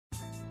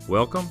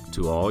Welcome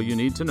to All You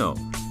Need to Know,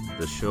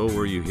 the show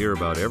where you hear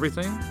about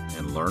everything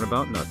and learn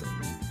about nothing.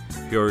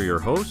 Here are your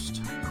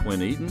hosts,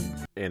 Quinn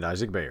Eaton and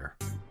Isaac Bayer.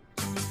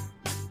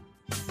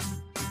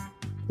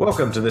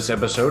 Welcome to this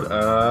episode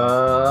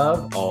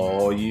of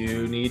All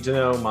You Need to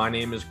Know. My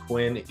name is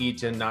Quinn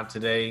Eaton, not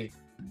today,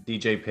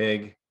 DJ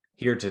Pig.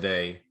 Here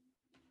today,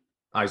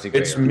 Isaac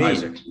Bayer. It's me.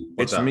 Isaac,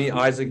 it's me,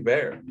 Isaac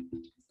Bayer.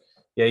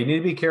 Yeah, you need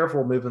to be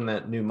careful moving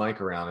that new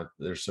mic around.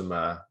 There's some.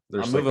 I'm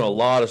moving a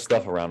lot of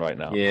stuff around right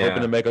now. Yeah.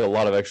 Hoping to make a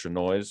lot of extra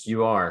noise.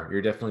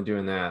 You're definitely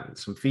doing that.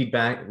 Some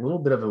feedback, a little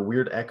bit of a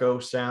weird echo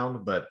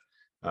sound, but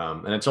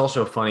and it's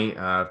also funny.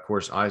 Of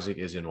course, Isaac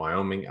is in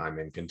Wyoming. I'm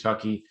in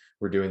Kentucky.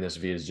 We're doing this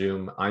via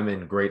Zoom. I'm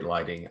in great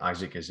lighting.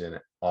 Isaac is in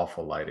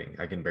awful lighting.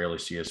 I can barely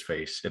see his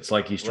face. It's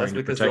like he's trying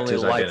to protect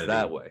his identity.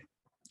 That way.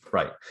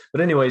 Right.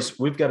 But anyways,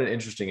 we've got an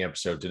interesting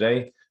episode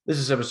today. This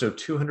is episode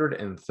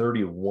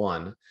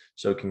 231.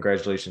 So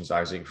congratulations,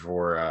 Isaac,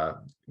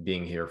 for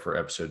being here for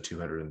episode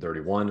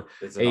 231.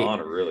 It's an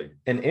honor, really.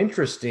 An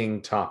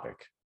interesting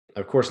topic.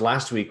 Of course,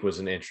 last week was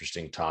an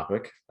interesting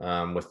topic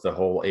with the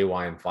whole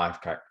AYN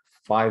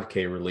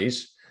 5K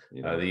release,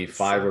 the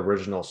 5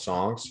 original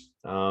songs.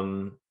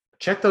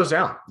 Check those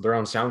out. They're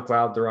on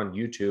SoundCloud. They're on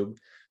YouTube.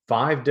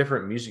 5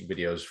 different music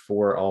videos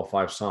for all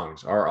 5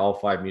 songs. Are all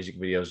 5 music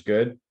videos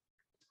good?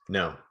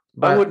 No.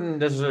 But I wouldn't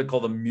necessarily call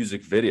them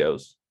music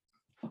videos.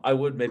 I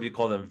would maybe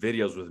call them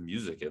videos with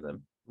music in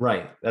them.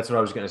 Right. That's what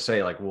I was going to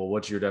say. Like, well,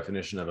 what's your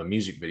definition of a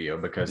music video?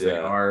 Because they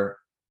are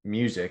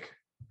music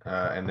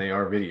and they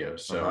are videos.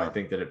 So I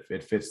think that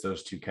it fits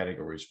those 2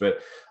 categories.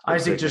 But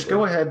Isaac, just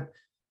go ahead.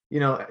 You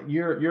know,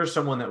 you're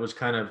someone that was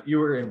you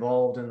were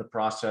involved in the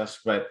process,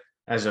 but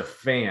as a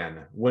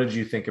fan, what did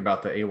you think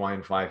about the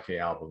AYN 5K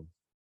album?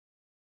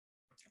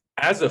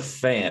 As a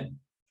fan,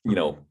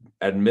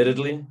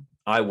 admittedly,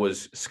 I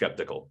was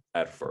skeptical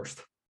at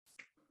first.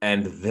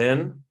 And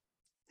then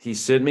he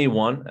sent me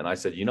one and I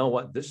said, you know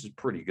what? This is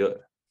pretty good.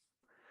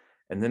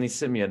 And then he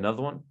sent me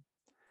another one.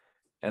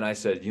 And I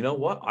said, you know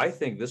what? I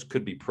think this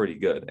could be pretty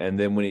good. And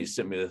then when he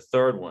sent me the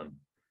third one,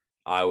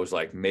 I was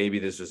like, maybe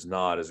this is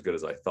not as good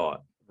as I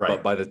thought. Right.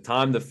 But by the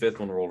time the 5th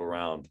one rolled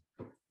around,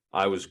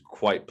 I was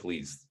quite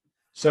pleased.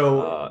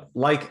 So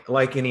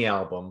like any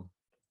album,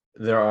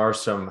 there are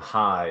some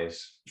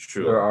highs.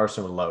 True. There are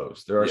some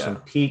lows. There are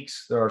some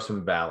peaks. There are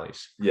some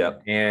valleys. Yeah.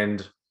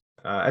 And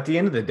at the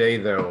end of the day,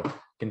 though,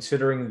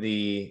 considering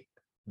the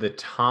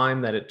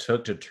time that it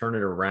took to turn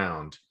it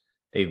around,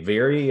 a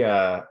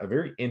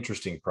very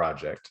interesting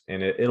project,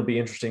 and it'll be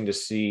interesting to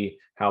see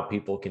how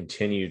people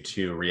continue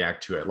to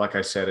react to it. Like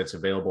I said, it's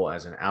available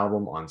as an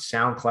album on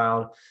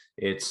SoundCloud.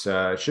 It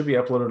should be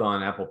uploaded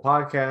on Apple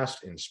Podcast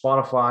and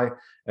Spotify,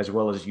 as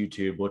well as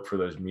YouTube. Look for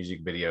those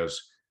music videos.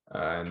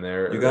 And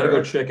there, you got to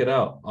go check it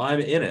out. I'm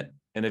in it.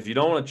 And if you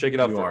don't want to check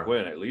it out for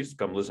Quinn, at least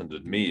come listen to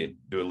me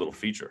do a little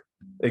feature.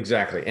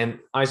 Exactly. And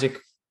Isaac,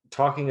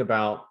 talking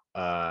about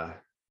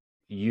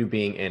you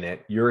being in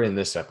it, you're in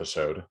this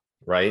episode,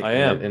 right? I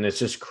am. And it's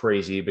just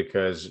crazy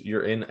because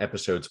you're in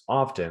episodes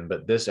often,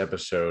 but this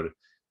episode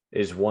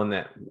is one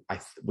that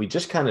we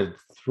just kind of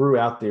threw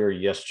out there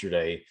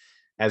yesterday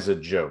as a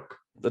joke.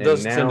 That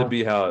does tend to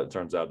be how it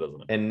turns out,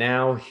 doesn't it? And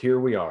now here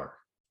we are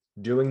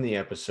doing the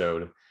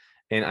episode.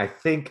 And I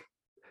think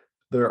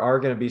there are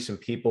going to be some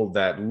people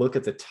that look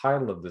at the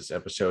title of this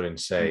episode and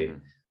say,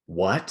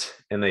 what?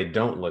 And they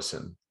don't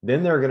listen.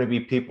 Then there are going to be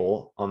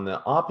people on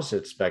the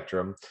opposite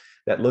spectrum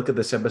that look at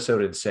this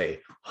episode and say,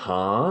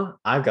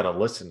 I've got to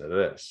listen to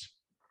this.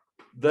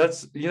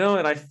 That's,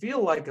 and I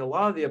feel like a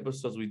lot of the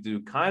episodes we do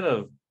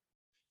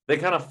they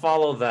kind of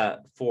follow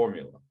that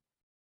formula.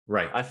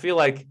 Right. I feel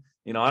like,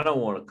 I don't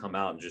want to come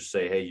out and just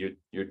say, hey,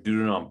 you're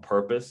doing it on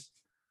purpose.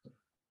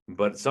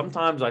 But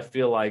sometimes I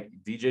feel like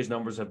DJ's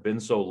numbers have been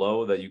so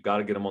low that you got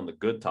to get them on the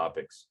good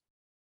topics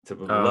to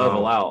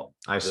level out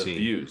the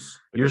views.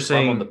 You're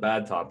saying on the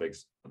bad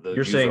topics,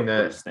 you're saying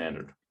that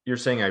standard. You're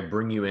saying I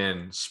bring you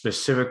in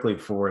specifically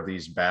for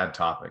these bad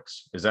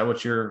topics. Is that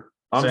what you're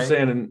saying? I'm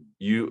saying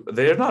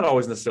they're not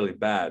always necessarily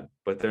bad,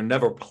 but they're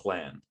never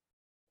planned.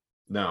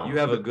 No. You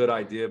have a good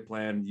idea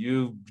planned.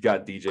 You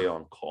got DJ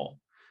on call.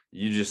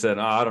 You just said,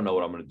 I don't know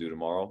what I'm going to do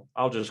tomorrow.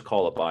 I'll just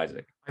call up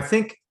Isaac. I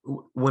think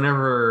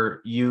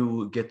whenever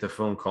you get the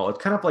phone call, it's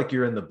kind of like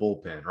you're in the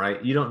bullpen,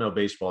 right? You don't know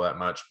baseball that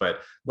much, but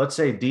let's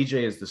say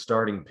DJ is the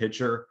starting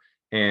pitcher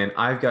and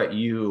I've got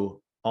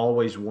you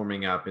always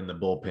warming up in the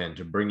bullpen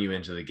to bring you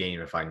into the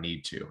game if I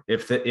need to,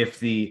 if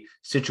the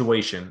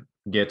situation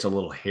gets a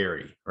little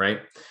hairy,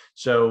 right?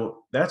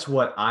 So that's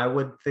what I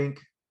would think.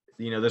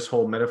 This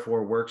whole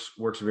metaphor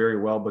works very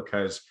well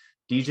because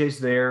DJ's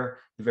there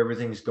if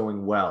everything's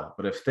going well,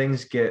 but if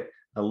things get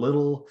a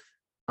little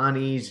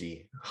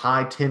uneasy,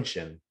 high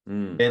tension,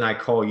 then I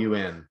call you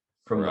in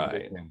from the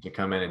bullpen to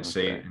come in and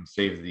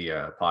save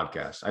the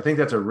podcast. I think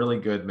that's a really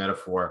good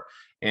metaphor.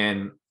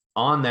 And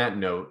on that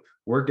note,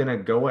 we're going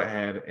to go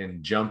ahead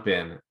and jump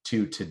in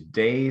to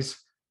today's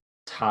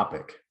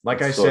topic.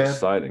 Like I said,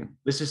 exciting.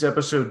 This is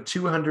episode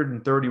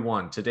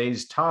 231.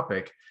 Today's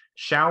topic: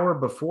 shower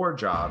before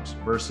jobs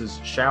versus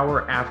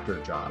shower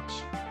after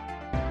jobs.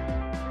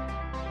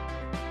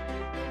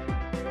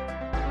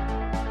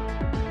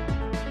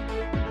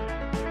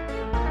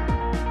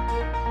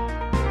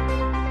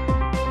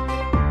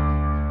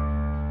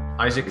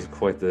 Isaac, It's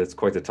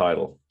quite the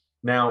title.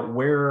 now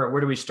where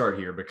do we start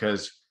here?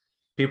 Because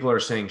people are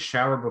saying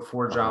shower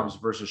before jobs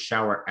Uh-huh. versus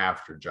shower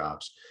after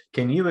jobs.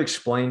 Can you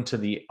explain to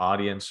the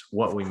audience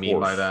what Of we mean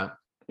by course. that?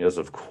 Yes,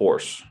 of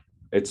course.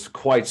 It's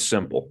quite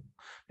simple.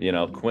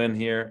 Quinn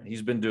here,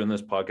 he's been doing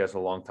this podcast a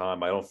long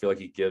time. I don't feel like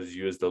he gives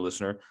you as the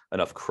listener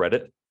enough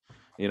credit.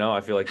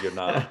 I feel like you're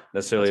not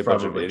necessarily That's a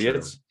bunch of probably true.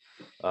 idiots.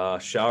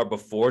 Shower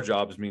before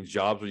jobs means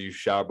jobs where you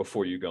shower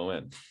before you go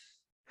in,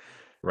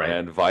 Right.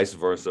 and vice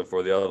versa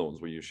for the other ones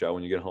where you shower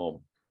when you get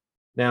home.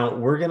 Now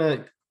we're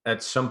gonna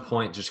at some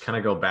point just kind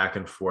of go back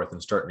and forth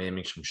and start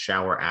naming some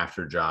shower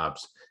after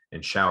jobs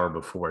and shower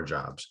before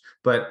jobs.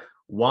 But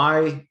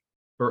why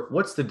or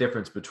what's the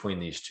difference between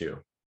these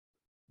two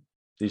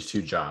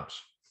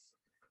jobs?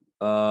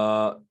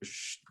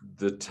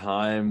 The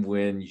time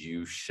when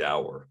you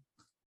shower,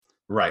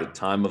 the Right.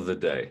 time of the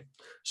day.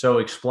 So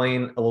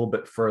explain a little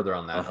bit further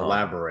on that. Uh-huh.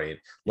 Elaborate.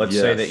 Let's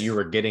say that Yes. you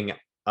were getting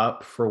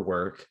up for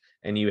work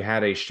and you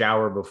had a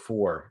shower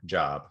before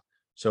job.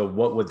 So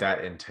what would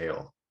that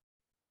entail?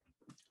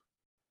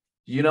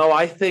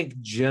 I think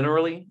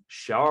generally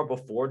shower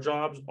before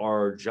jobs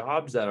are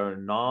jobs that are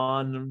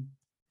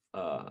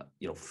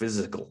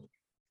physical.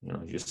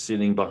 You're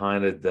sitting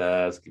behind a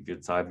desk, if you're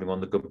typing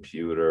on the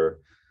computer,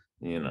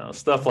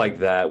 stuff like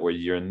that, where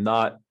you're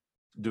not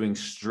doing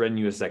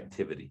strenuous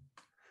activity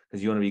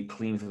because you want to be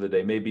clean for the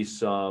day. Maybe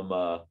some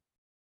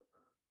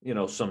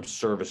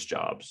service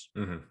jobs,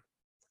 Mhm.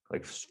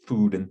 like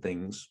food and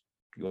things.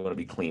 You want to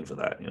be clean for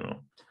that,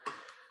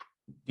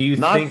 Do you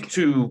think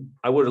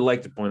I would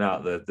like to point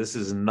out that this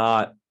is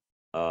not,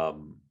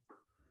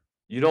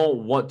 you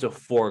don't want to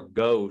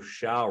forego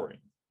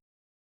showering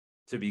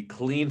to be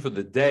clean for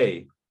the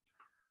day.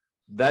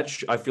 I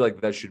feel like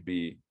that should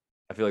be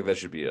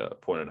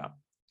pointed out.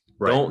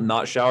 right? Don't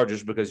not shower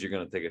just because you're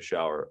going to take a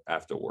shower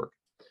after work.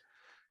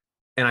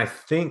 And I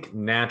think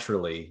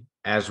naturally,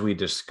 as we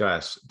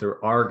discuss,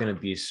 there are going to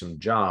be some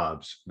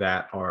jobs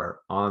that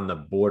are on the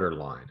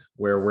borderline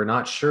where we're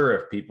not sure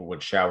if people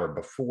would shower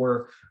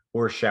before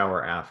or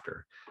shower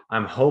after.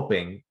 I'm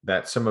hoping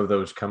that some of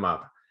those come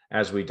up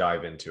as we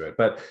dive into it.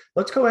 But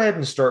let's go ahead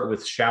and start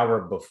with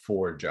shower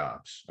before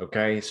jobs.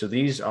 Okay. So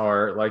these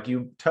are, like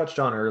you touched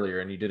on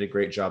earlier, and you did a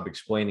great job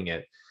explaining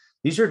it.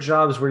 These are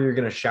jobs where you're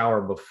going to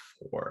shower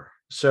before.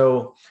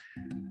 So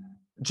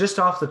just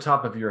off the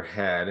top of your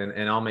head,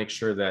 and I'll make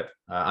sure that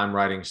I'm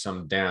writing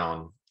some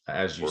down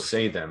as you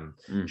say them.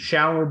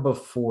 Shower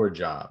before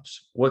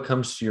jobs. What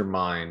comes to your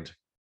mind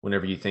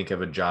whenever you think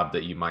of a job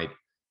that you might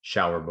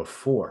shower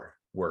before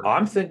work?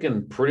 I'm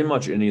thinking pretty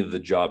much any of the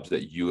jobs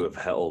that you have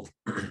held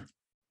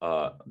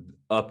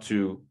up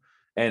to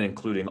and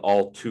including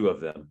all two of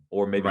them,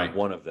 or maybe Right.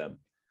 one of them.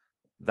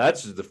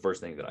 That's the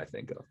first thing that I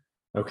think of.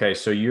 Okay,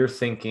 so you're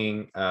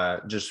thinking,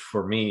 just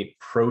for me,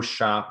 pro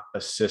shop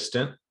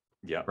assistant,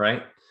 Yeah,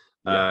 right?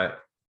 Yeah.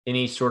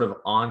 Any sort of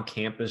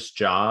on-campus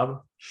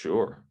job,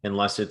 sure.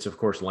 unless it's, of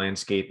course,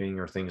 landscaping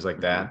or things like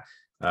Mhm. that.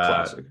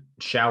 Classic.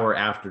 Shower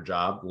after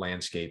job,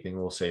 landscaping.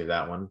 We'll save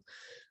that one.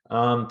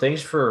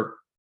 Thanks for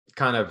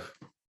kind of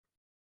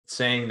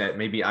saying that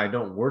maybe I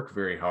don't work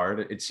very hard.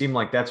 It seemed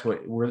like is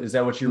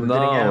that what you were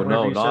getting at? No,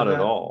 whenever you said not at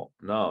that? all.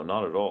 No,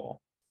 not at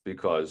all.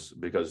 Because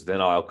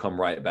then I'll come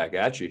right back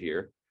at you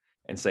here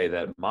and say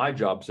that my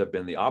jobs have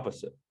been the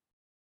opposite.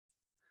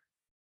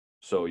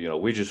 So,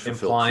 we just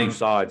fulfill two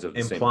sides of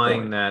the same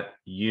Implying coin. that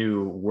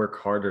you work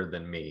harder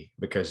than me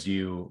because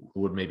you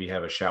would maybe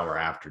have a shower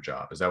after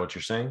job. Is that what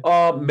you're saying?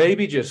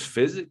 Maybe just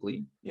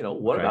physically.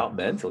 What Okay. about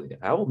mentally?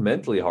 How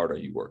mentally hard are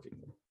you working?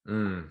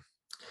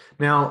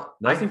 Now,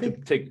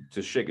 Nothing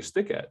to shake a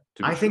stick at.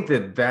 I think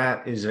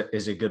that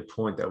is a good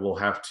point that we'll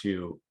have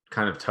to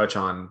kind of touch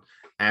on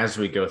as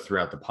we go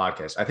throughout the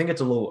podcast. I think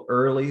it's a little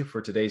early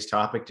for today's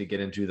topic to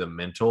get into the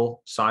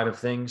mental side of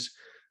things,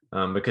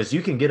 because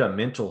you can get a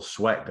mental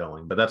sweat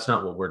going, but that's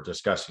not what we're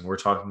discussing. We're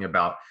talking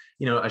about,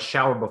 a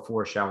shower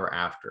before, shower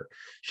after.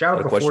 Shower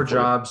Got a question before for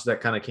you. jobs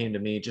that kind of came to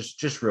me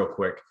just real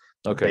quick.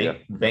 Okay.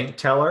 Bank, bank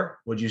teller.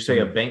 Would you say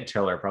a Mhm. bank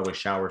teller probably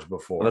showers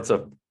before? Well, that's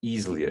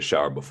easily a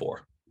shower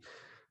before.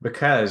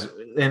 Because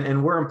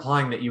and we're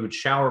implying that you would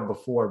shower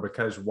before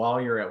because while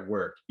you're at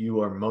work,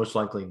 you are most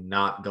likely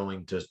not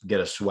going to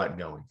get a sweat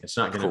going. It's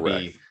not going to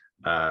be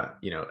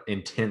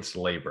intense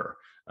labor.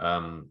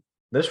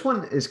 This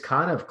one is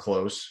kind of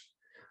close.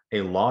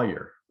 A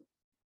lawyer.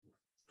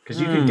 Because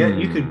you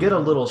could get a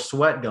little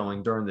sweat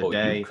going during the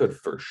day. You could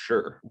for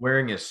sure.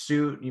 Wearing a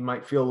suit, you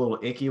might feel a little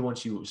icky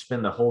once you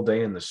spend the whole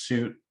day in the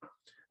suit.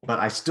 But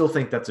I still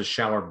think that's a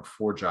shower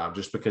before job,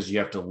 just because you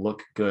have to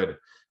look good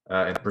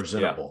and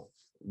presentable.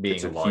 Being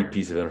It's a a key lawyer.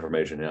 piece of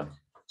information. Yeah.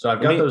 So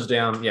I've got those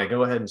down. Yeah,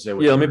 go ahead and say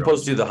what. Yeah, let me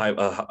pose to you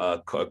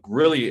a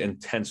really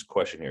intense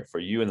question here for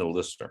you and the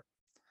listener.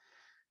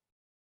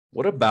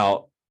 What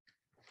about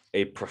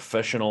a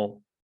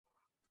professional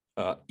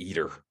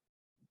eater?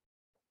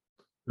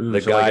 Ooh,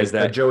 the so like guys a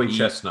that Joey eat-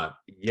 Chestnut.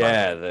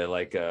 Yeah, they're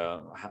like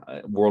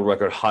world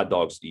record hot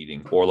dogs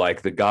eating, or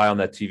like the guy on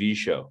that TV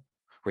show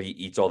where he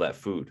eats all that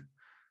food.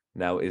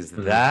 Now, is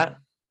Mhm. that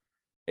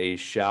a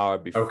shower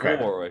before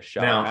Okay. or a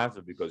shower Now-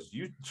 after, because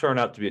you turn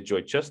out to be a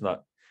Joey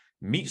Chestnut.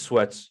 Meat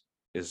sweats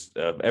is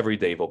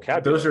everyday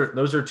vocabulary.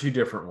 Those are two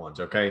different ones.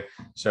 Okay.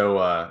 So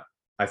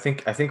I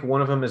think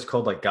one of them is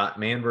called like Got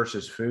Man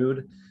versus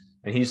Food.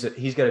 And he's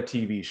got a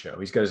TV show.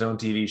 He's got his own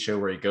TV show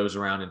where he goes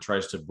around and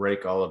tries to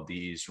break all of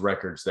these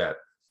records that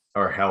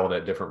are held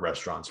at different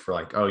restaurants for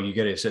like, oh, you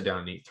get to sit down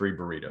and eat 3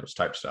 burritos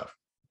type stuff.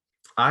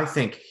 I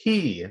think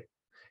he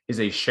is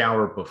a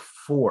shower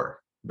before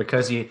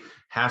because he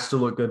has to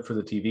look good for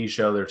the TV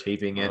show. They're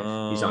taping it.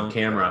 He's on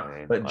camera.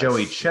 Okay, But I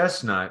Joey see.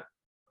 Chestnut,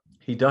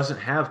 he doesn't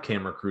have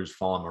camera crews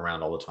follow him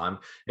around all the time,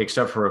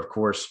 except for, of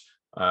course,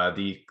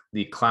 the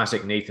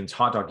classic Nathan's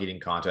hot dog eating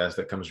contest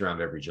that comes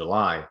around every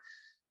July.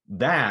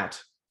 That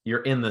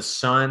you're in the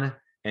sun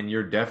and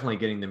you're definitely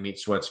getting the meat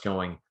sweats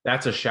going.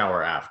 That's a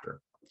shower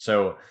after.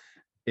 So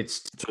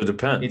it's So it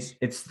depends.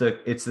 it's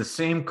the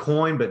same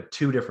coin but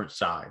two different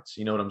sides.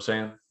 You know what I'm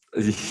saying?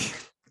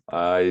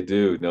 I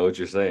do know what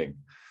you're saying.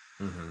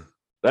 Mm-hmm.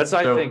 That's,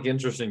 I So- think,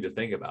 interesting to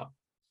think about,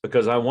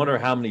 because I wonder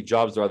how many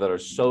jobs there are that are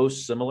so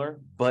similar,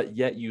 but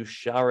yet you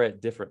shower at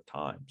different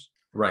times,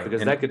 Right.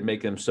 because And that could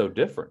make them so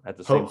different at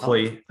the same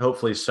time.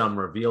 hopefully some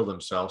reveal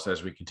themselves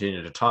as we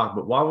continue to talk.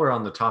 But while we're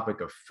on the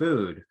topic of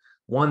food,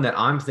 one that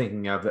I'm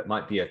thinking of that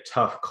might be a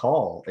tough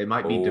call, it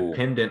might be Oh.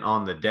 dependent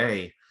on the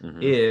day, Mhm.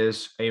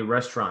 is a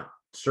restaurant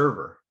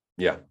server,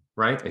 Yeah,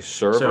 right? a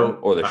server So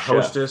or the a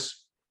chef.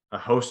 a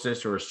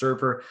hostess or a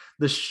server.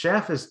 The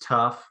chef is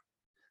tough.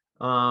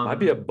 Might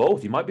be a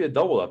both. You might be a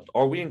double up.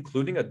 Are we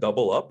including a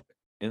double up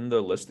in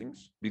the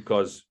listings?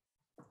 Because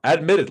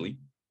admittedly,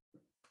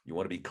 you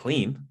want to be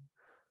clean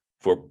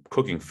for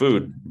cooking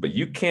food, but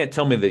you can't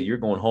tell me that you're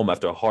going home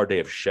after a hard day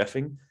of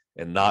chefing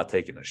and not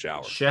taking a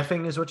shower.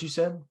 chefing is what you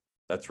said.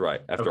 That's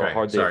right. After a Okay,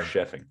 hard day sorry. of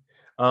chefing.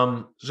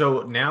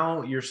 So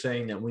now you're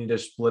saying that we need to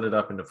split it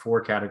up into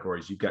 4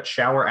 categories. You've got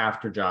shower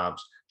after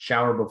jobs,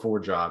 shower before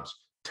jobs,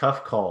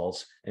 tough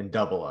calls, and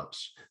double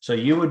ups. So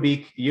you would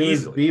be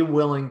Easily.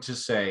 willing to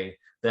say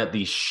that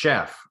the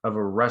chef of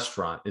a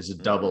restaurant is a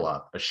double Mhm.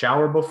 up, a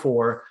shower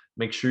before,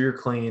 make sure you're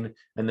clean,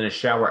 and then a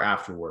shower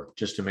after work,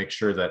 just to make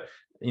sure that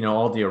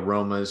all the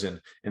aromas and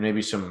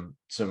maybe some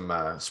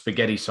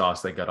spaghetti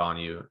sauce that got on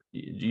you,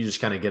 you just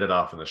kind of get it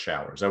off in the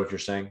shower. Is that what you're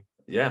saying?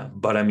 Yeah.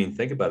 But I mean,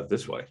 think about it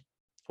this way.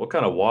 What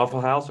kind of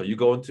Waffle House are you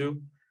going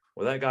to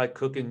where that guy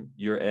cooking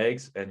your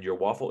eggs and your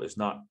waffle is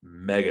not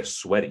mega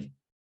sweaty?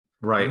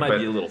 Right. He might but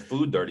be a little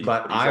food dirty,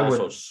 but but he's I would-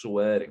 also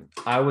sweating.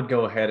 I would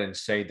go ahead and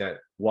say that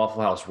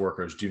Waffle House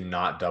workers do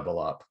not double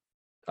up.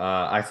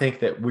 I think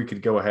that we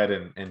could go ahead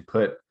and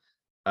put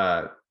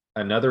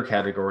another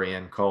category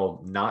in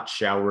called not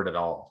showered at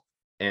all.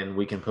 And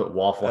we can put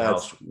Waffle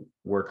That's- House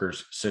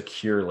workers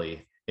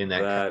securely in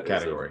that That is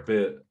category. a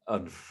bit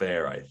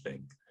unfair, I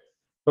think.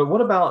 But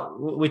what about,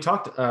 we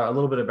talked a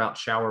little bit about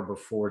shower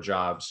before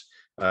jobs.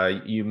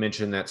 You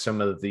mentioned that some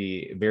of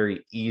the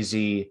very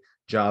easy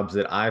jobs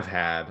that I've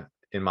had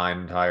in my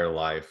entire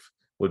life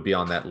would be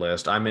on that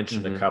list. I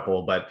mentioned a Mhm.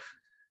 couple, but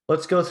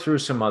let's go through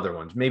some other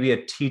ones. Maybe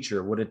a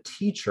teacher. Would a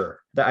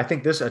teacher, I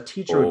think a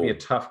teacher would be a Oh.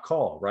 tough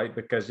call, right?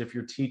 Because if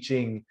you're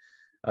teaching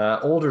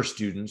older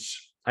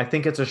students, I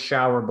think it's a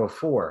shower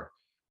before.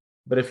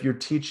 But if you're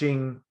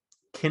teaching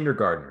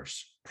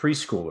kindergartners,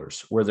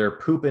 preschoolers, where they're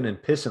pooping and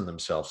pissing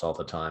themselves all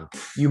the time,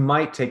 you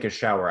might take a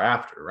shower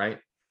after, right?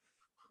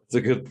 It's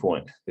a good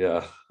point.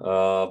 Yeah.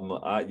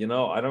 I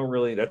don't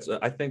really,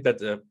 I think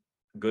that's a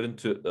good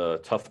into the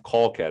tough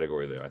call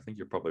category there. I think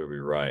you're probably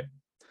right.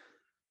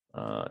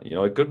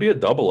 It could be a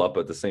double up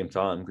at the same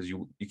time, because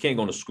you can't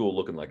go into school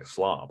looking like a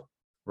slob.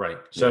 Right.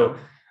 you So know?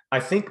 I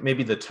think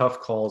maybe the tough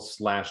calls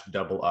 /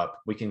 double up,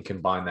 we can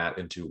combine that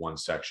into one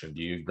section.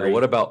 Do you Now, agree?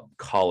 what about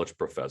college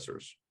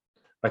professors?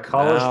 A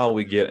college? Now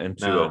we get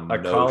into No,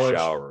 no college-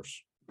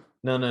 showers.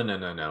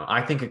 No.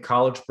 I think a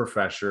college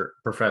professor,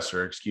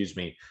 excuse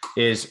me,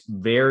 is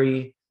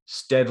very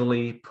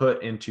steadily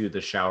put into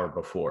the shower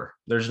before.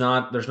 There's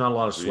not a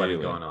lot of sweating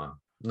Really? going on.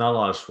 Not a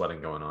lot of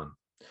sweating going on.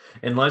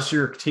 Unless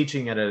you're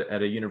teaching at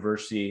a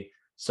university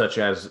such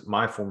as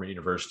my former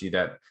university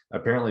that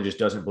apparently just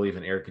doesn't believe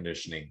in air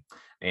conditioning.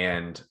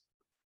 And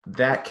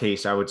that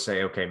case, I would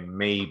say, okay,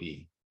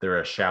 maybe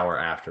they're a shower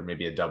after,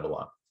 maybe a double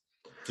up.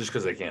 Just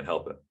because they can't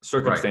help it.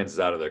 Circumstances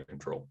out of their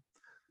control.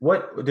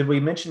 What did we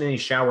mention any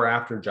shower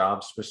after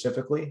jobs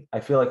specifically? I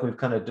feel like we've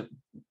kind of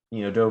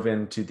dove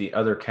into the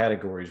other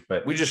categories,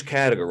 but We just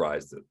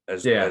categorized it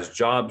as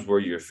jobs where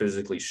you're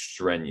physically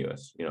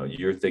strenuous.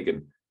 You're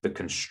thinking the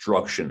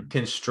construction.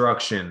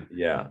 construction,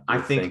 Yeah. I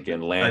you're think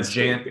thinking a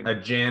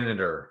landscaping.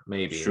 janitor,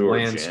 maybe Sure,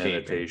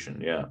 landscaping,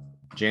 sanitation. Yeah.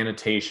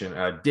 janitation,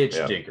 a ditch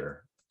Yeah.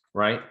 digger,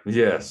 right?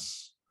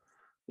 Yes.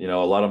 A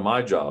lot of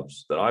my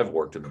jobs that I've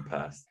worked in the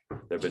past,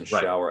 they've been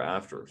Right. shower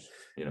afters.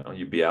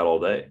 You'd be out all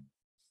day.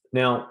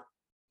 Now,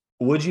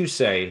 would you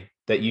say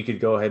that you could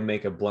go ahead and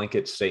make a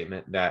blanket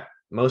statement that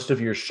most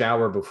of your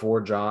shower before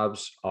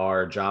jobs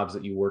are jobs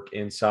that you work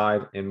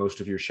inside, and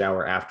most of your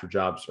shower after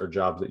jobs are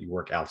jobs that you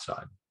work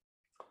outside?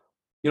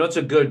 It's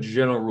a good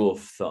general rule of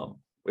thumb.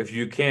 If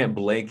you can't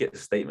blanket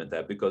statement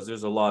that, because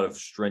there's a lot of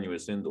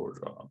strenuous indoor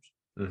jobs.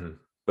 Mhm.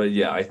 But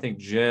yeah, I think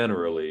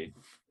generally,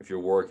 if you're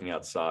working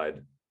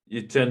outside,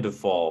 you tend to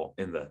fall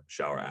in the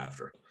shower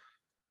after.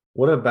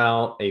 What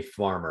about a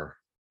farmer?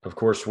 Of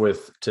course,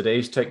 with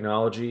today's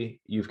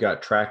technology, you've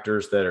got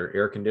tractors that are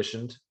air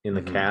conditioned in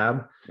the Mhm.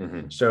 cab.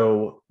 Mhm.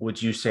 So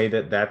would you say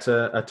that that's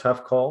a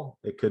tough call?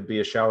 It could be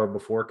a shower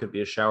before, could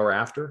be a shower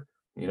after.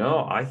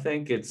 I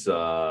think it's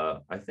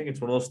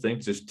one of those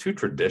things, just too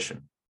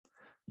tradition.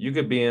 You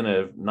could be in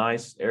a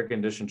nice air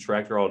conditioned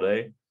tractor all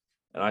day,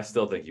 and I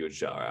still think you would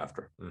shower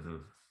after. hmm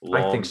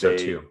I think Long so day,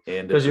 too,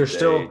 end of because the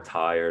day,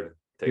 tired, you're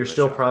taking a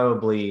still shower.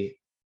 probably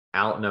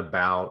out and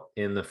about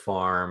in the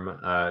farm,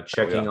 Oh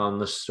checking yeah. on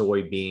the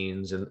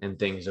soybeans and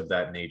things of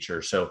that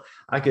nature. So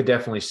I could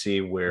definitely see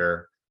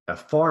where a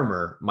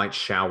farmer might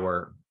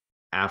shower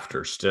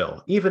after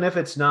still, even if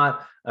it's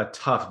not a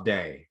tough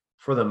day.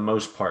 For the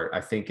most part,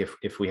 I think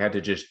if we had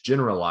to just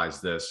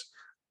generalize this,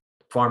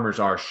 farmers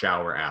are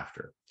shower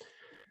after.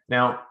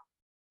 Now,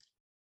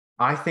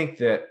 I think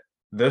that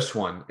this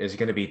one is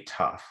going to be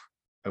tough.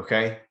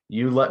 Okay,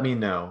 you let me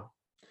know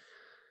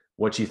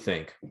what you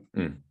think.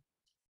 Mm.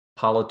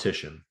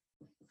 Politician.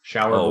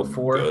 Shower Oh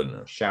before,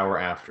 goodness. shower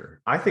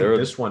after. I think They're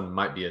this one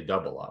might be a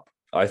double up.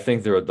 I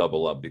think they're a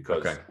double up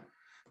Okay.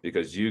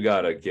 because you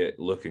gotta get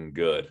looking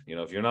good.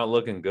 If you're not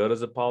looking good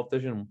as a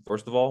politician,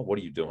 first of all, what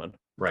are you doing?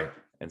 Right.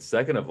 And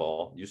second of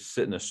all, you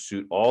sit in a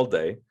suit all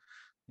day.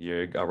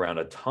 You're around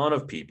a ton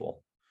of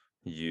people.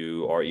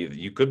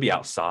 You could be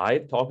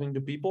outside talking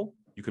to people.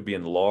 You could be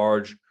in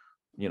large,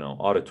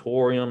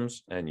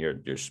 auditoriums, and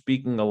you're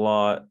speaking a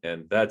lot,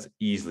 and that's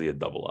easily a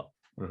double up.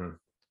 hmm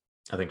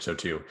I think so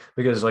too.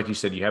 Because, like you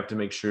said, you have to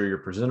make sure you're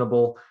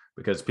presentable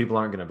because people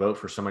aren't going to vote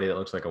for somebody that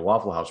looks like a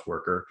Waffle House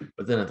worker.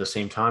 But then at the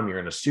same time, you're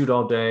in a suit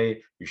all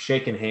day, you're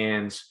shaking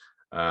hands,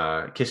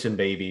 kissing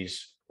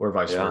babies, or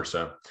vice Yeah.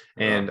 versa.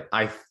 Yeah. And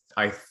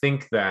I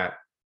think that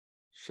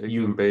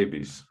Shaking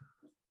babies.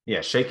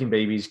 yeah, shaking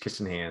babies,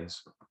 kissing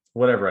hands,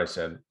 whatever I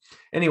said.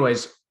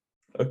 Anyways,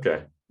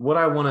 Okay. what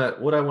I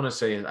want to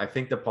say is I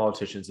think the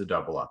politician's a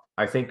double up.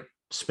 I think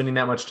spending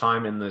that much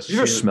time in the You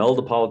ever suit, smelled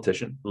a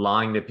politician?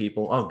 lying to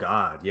people. Oh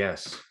God,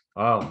 yes.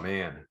 Oh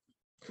man.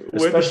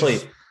 When did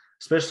you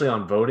Especially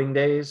on voting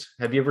days.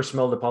 Have you ever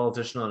smelled a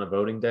politician on a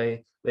voting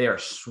day? They are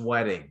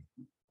sweating.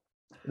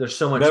 There's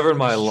so much Never in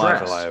my life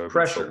have I stress, ever been so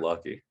pressure.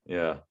 lucky.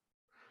 Yeah.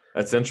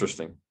 That's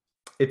interesting.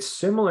 It's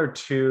similar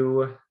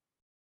to,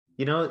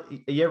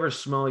 you ever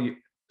smell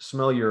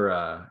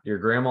your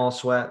grandma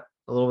sweat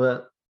a little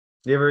bit?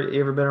 You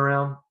ever been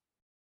around?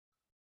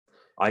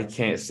 I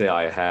can't say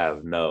I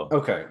have. No.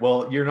 Okay.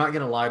 Well, you're not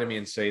going to lie to me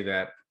and say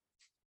that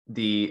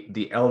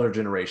the elder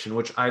generation,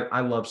 which I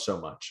love so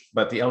much,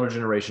 but the elder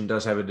generation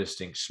does have a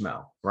distinct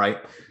smell, right?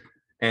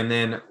 And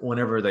then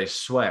whenever they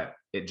sweat,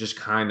 it just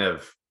kind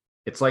of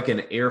it's like an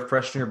air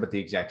freshener, but the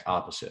exact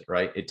opposite,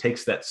 right? It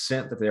takes that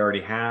scent that they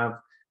already have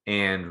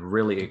and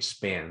really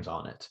expands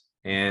on it.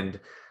 And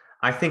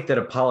I think that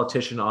a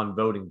politician on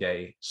voting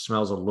day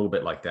smells a little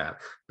bit like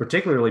that,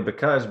 particularly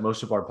because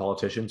most of our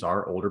politicians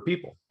are older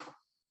people.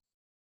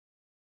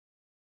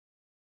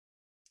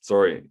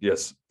 Sorry.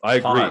 Yes, I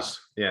agree. Pause.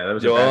 Yeah, that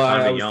was a Yo, bad I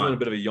time to was feeling a yawn.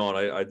 bit of a yawn.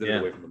 I did it Yeah.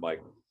 away from the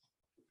mic.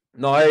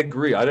 No, I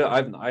agree.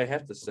 I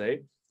have to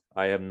say,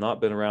 I have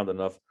not been around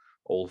enough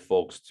old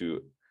folks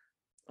to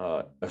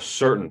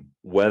ascertain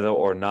whether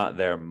or not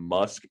their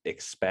musk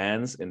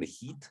expands in the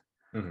heat.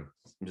 Mhm.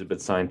 Seems a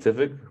bit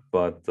scientific,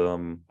 but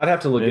I'd have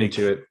to look in any,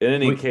 into it. in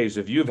any We- case,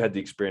 if you've had the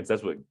experience,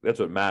 that's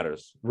what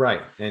matters.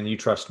 Right. And you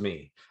trust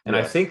me. And I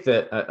Yes. think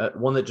that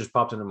one that just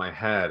popped into my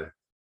head,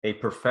 a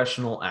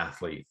professional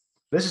athlete.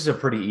 This is a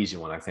pretty easy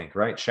one, I think,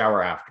 right?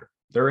 Shower after.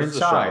 They're This is a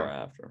shower inside.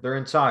 after. They're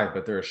inside,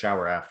 but they're a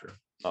shower after.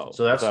 Oh,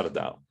 So that's without a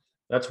doubt.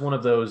 that's one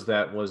of those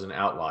that was an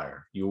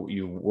outlier.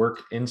 You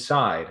work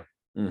inside,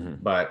 Hmm.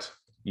 but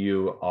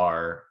you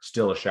are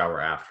still a shower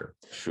after.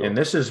 Sure. And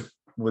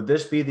would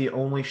this be the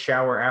only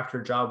shower after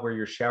job where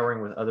you're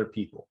showering with other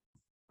people?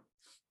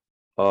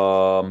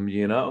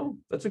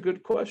 That's a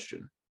good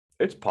question.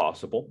 It's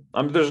possible.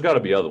 I mean, there's got to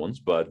be other ones,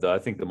 but I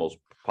think the most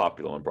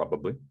popular one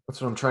probably. That's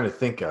what I'm trying to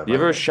think of. You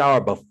ever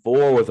shower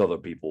before with other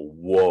people?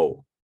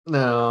 Whoa.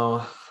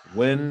 No.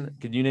 When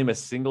can you name a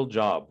single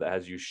job that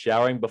has you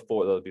showering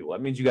before with other people?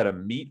 That means you got to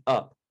meet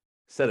up,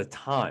 set a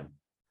time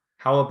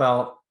How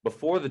about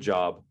before the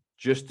job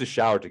just to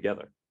shower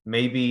together.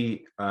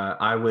 maybe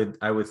I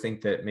would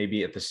think that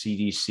maybe at the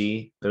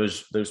CDC,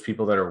 those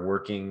people that are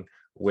working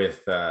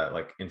with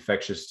like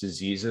infectious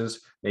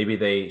diseases, maybe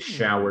they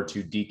shower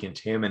to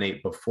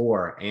decontaminate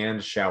before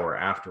and shower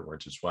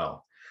afterwards as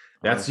well.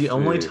 That's I the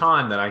only see.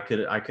 time that I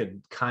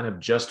could kind of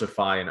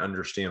justify and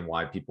understand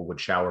why people would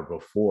shower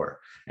before.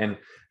 And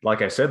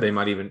like I said,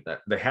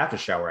 they have to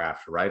shower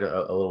after, right?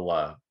 A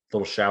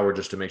little shower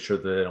just to make sure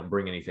that they don't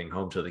bring anything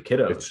home to the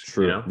kiddos. It's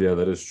true. Yeah,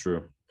 that is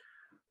true.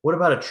 What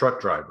about a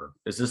truck driver?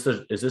 Is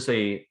this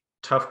a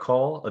tough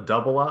call, a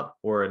double up,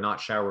 or a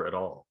not shower at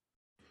all?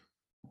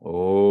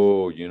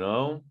 Oh, you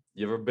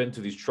ever been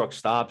to these truck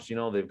stops?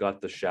 They've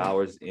got the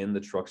showers in the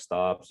truck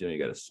stops. You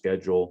got to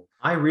schedule.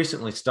 I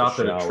recently stopped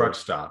at a truck showers.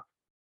 stop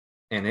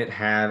and it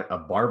had a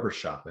barber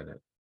shop in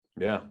it.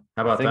 Yeah.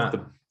 How I about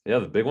think that?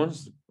 the big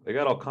ones, they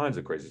got all kinds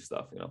of crazy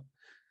stuff,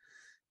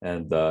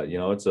 and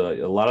it's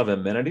a lot of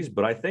amenities,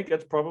 but I think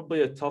it's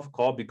probably a tough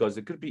call because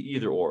it could be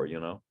either or, And you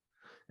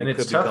it's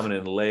could be tough. coming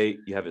in late,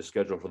 you have it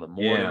scheduled for the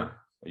morning, Yeah,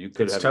 or you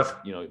could it's have it, tough.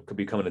 it could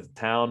be coming into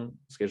town,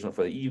 scheduled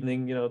for the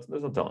evening, there's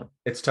no telling.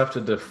 It's tough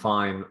to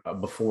define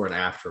before and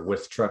after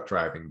with truck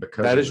driving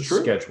because That of is the true.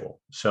 schedule.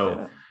 So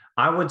Yeah.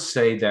 I would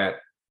say that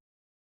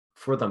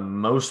for the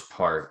most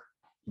part,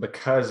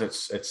 because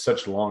it's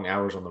such long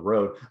hours on the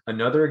road,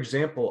 another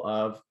example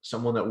of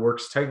someone that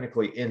works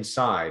technically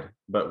inside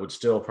but would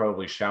still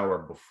probably shower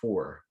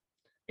before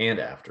and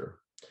after.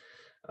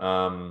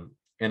 And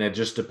it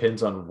just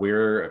depends on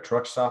where a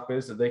truck stop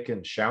is that they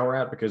can shower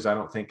at, because I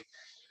don't think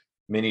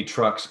many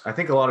trucks, I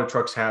think a lot of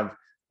trucks have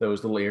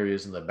those little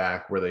areas in the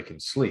back where they can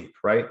sleep,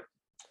 right?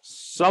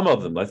 Some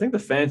of them, I think the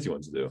fancy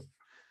ones do,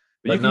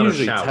 but But not a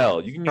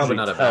shower. you can Probably usually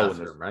not a tell when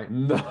there's bathroom, right?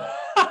 no.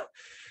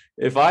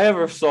 If I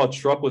ever saw a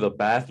truck with a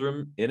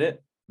bathroom in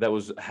it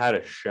that had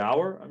a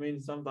shower, I mean,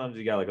 sometimes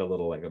you got like a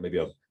little, like maybe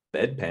a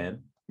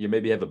bedpan. You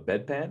maybe have a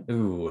bedpan.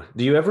 Ooh,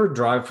 do you ever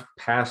drive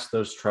past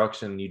those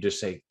trucks and you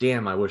just say,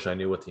 damn, I wish I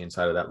knew what the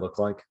inside of that looked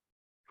like?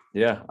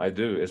 Yeah, I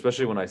do,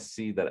 especially when I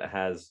see that it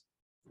has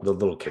The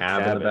little the cab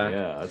in the cabin. back.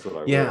 Yeah, that's what I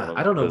really Yeah, want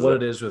I to don't know what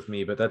visit. it is with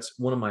me, but that's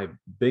one of my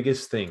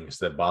biggest things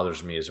that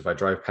bothers me is if I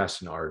drive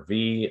past an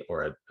RV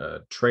or a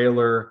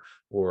trailer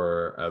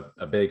or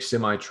a big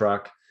semi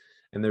truck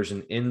and there's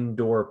an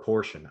indoor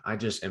portion, I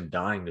just am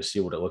dying to see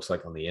what it looks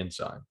like on the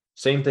inside.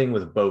 Same thing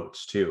with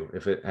boats too.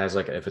 If it has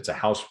like if it's a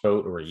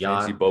houseboat or a Fancy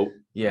yacht, boat.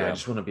 yeah, I Yeah.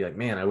 just want to be like,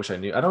 man, I wish I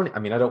knew. I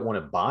mean, I don't want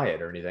to buy it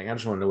or anything. I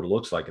just want to know what it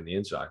looks like in the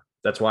inside.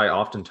 That's why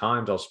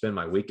oftentimes I'll spend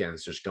my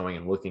weekends just going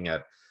and looking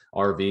at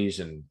RVs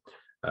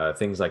and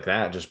things like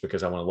that, just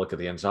because I want to look at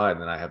the inside,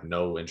 and then I have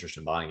no interest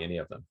in buying any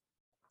of them.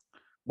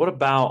 What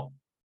about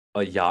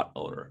a yacht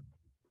owner?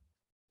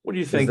 What do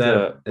you Is think? that a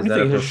What is do you that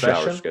a think his shower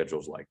profession?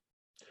 schedule's like?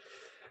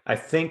 I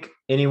think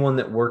anyone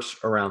that works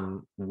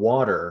around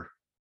water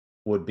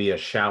would be a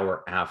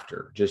shower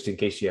after, just in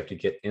case you have to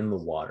get in the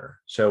water.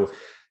 So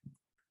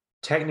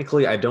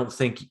technically, I don't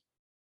think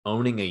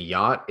owning a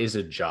yacht is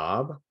a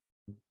job,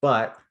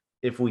 but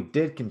if we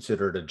did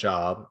consider it a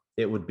job,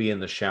 it would be in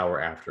the shower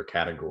after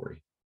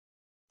category.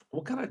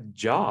 What kind of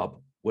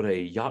job would a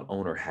yacht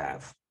owner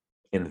have?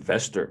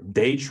 Investor,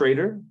 day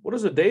trader? What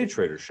is a day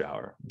trader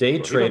shower? Day Bro, he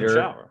doesn't trader,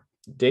 shower.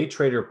 day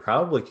trader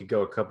probably could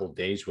go a couple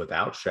days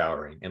without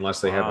showering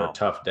unless they have a Wow.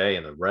 tough day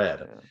in the red.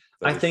 Yeah,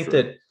 I that is think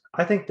true. that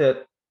I think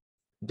that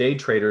day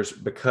traders,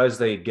 because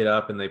they get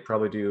up and they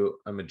probably do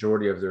a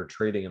majority of their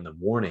trading in the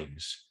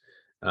mornings,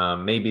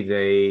 maybe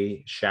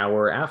they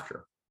shower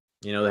after.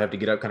 They have to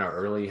get up kind of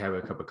early, have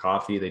a cup of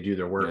coffee, they do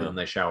their work, and Yeah, then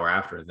they shower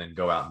after, and then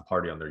go out and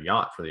party on their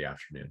yacht for the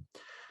afternoon.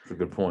 that's a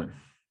good point.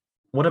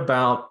 What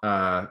about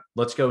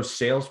let's go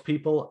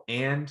salespeople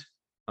and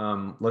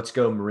let's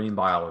go marine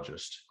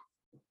biologist.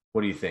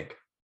 What do you think?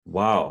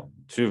 Wow,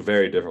 two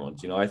very different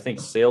ones. I think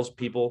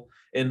salespeople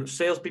in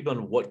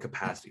what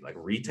capacity? Like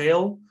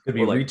retail Could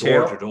be or like door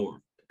to retail, door?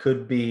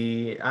 could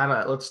be, I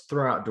don't know, let's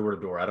throw out door to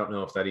door. I don't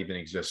know if that even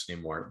exists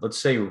anymore. Let's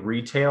say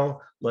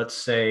retail, let's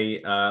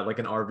say like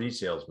an RV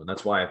salesman.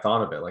 That's why I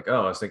thought of it. Like,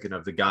 oh, I was thinking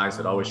of the guys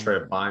that always try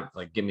to Oh, buy,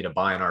 like get me to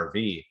buy an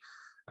RV,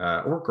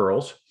 or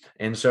girls.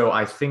 And so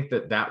I think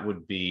that that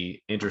would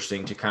be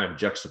interesting to kind of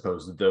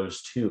juxtapose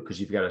those two, because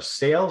you've got a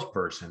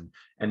salesperson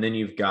and then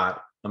you've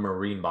got a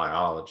marine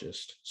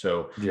biologist.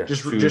 So yes,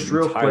 just two just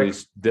real entirely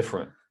quick,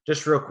 different.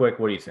 just real quick,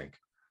 what do you think?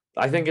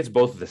 I think it's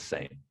both the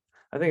same.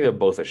 I think they're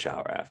both a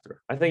shower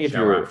after. I think if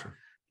Shower you're, after.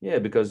 yeah,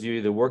 because you're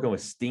either working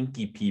with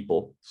stinky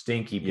people,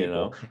 Stinky you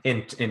people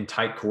know, in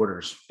tight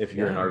quarters if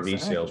you're an yeah, RV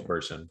exactly,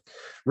 salesperson.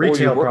 or you're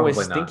Retail, working with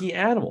probably not. stinky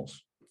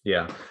animals.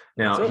 Yeah.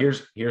 That's Now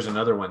it. here's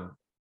another one.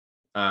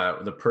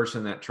 The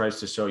person that tries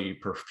to sell you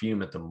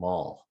perfume at the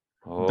mall.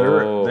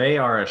 Oh, They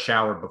are a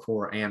shower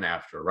before and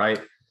after,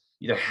 right?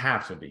 They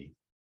have to be,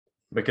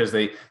 because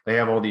they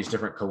have all these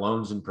different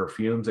colognes and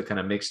perfumes that kind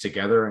of mix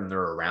together and they're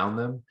around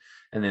them.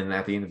 And then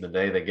at the end of the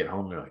day, they get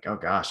home, they're like, oh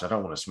gosh, I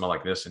don't want to smell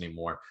like this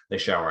anymore. They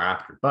shower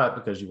after. But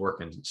because you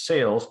work in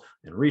sales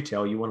and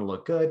retail, you want to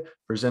look good,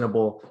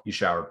 presentable, you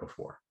shower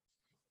before.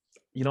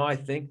 I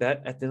think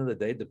that at the end of the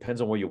day, it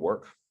depends on where you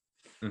work.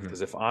 Mhm.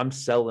 Because if I'm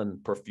selling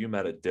perfume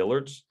at a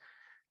Dillard's,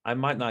 I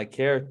might not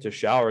care to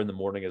shower in the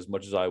morning as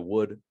much as I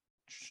would,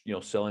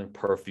 selling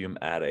perfume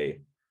at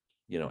a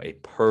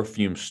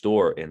perfume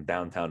store in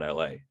downtown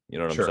LA. You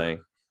know what I'm Sure.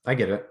 saying? I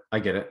get it. I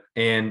get it.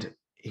 And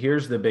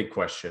here's the big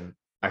question.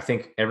 I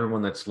think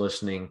everyone that's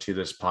listening to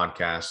this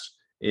podcast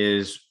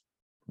is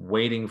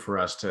waiting for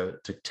us to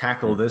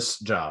tackle Hmm. this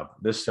job,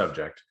 this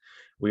subject.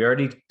 We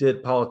already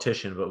did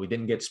politician, but we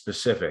didn't get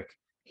specific.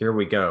 Here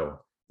we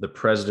go. The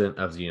president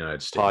of the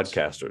United States.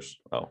 Podcasters.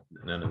 Oh,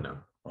 No, no, no.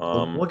 We'll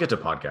um, get to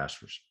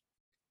podcasters.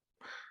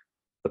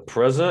 the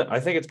president. I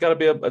think it's got to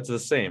be it's the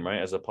same,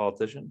 right? As a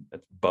politician,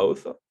 it's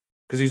both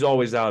because he's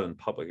always out in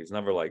public. He's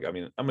never like. I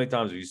mean, how many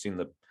times have you seen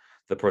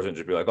the president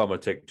just be like, "Oh, I'm going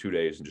to take 2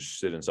 days and just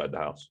sit inside the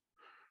house"?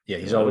 Yeah,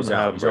 It he's always doesn't out.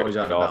 happen He's very always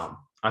out and often. about.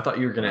 I thought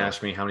you were going to No.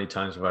 ask me how many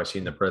times have I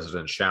seen the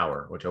president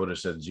shower, which I would have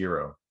said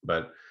zero,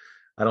 but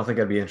I don't think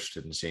I'd be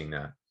interested in seeing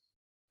that.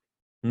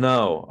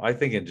 No, I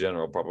think in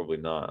general, probably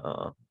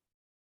not.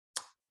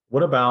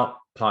 What about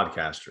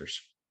podcasters?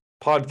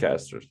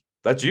 Podcasters.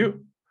 That's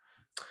you.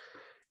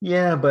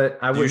 Yeah, but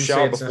I Do you wouldn't say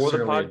shower it's before the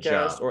necessarily a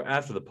podcast job. or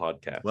after the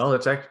podcast? Well,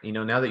 it's actually,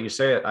 now that you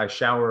say it, I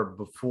shower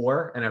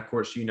before, and of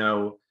course,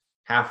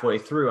 halfway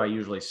through, I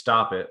usually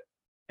stop it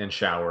and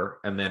shower,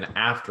 and then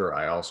after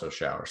I also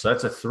shower. So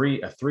that's a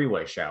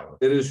three-way shower.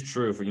 It is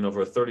true for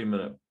a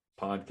 30-minute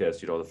podcast,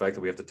 the fact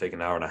that we have to take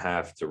an hour and a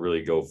half to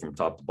really go from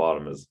top to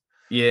bottom is it's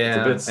a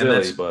Yeah, bit and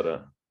silly,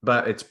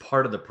 but it's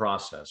part of the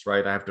process,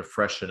 right? I have to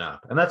freshen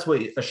up, and that's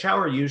what a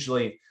shower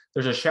usually.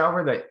 There's a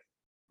shower that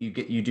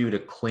you do to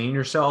clean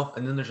yourself,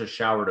 and then there's a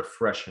shower to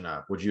freshen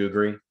up. Would you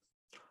agree?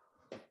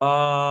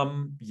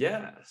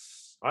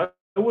 yes, I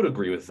would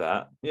agree with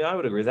that. Yeah, I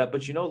would agree with that.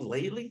 But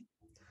lately,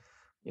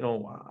 I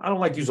don't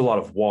like to use a lot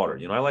of water.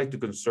 I like to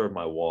conserve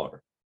my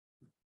water.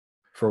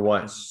 For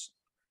what?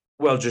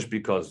 Well, just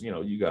because,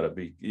 you got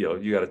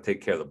to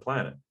take care of the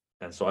planet.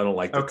 And so I don't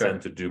like to Okay.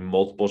 tend to do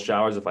multiple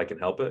showers if I can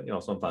help it.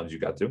 Sometimes you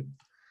got to.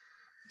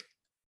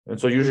 And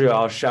so usually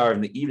I'll shower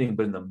in the evening,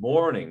 but in the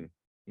morning,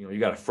 you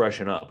got to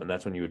freshen up. And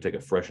that's when you would take a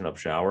freshen up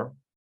shower.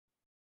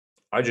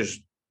 I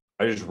just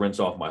rinse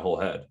off my whole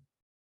head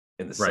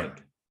in the Right.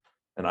 sink,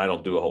 and I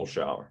don't do a whole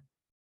shower.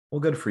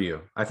 Well, good for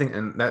you. I think,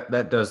 and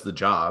that does the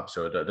job,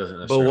 so it doesn't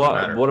But necessarily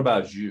matter. what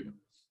about you?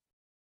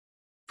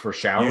 For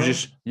showering?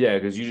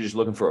 Because you're just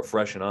looking for a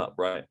freshen up,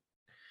 right?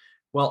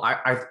 Well,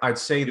 I'd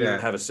say You didn't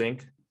that have a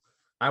sink.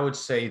 I would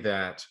say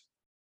that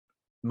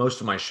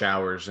most of my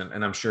showers,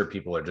 and I'm sure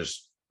people are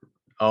just,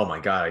 oh my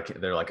God,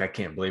 they're like, I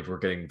can't believe we're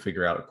getting to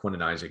figure out Quinn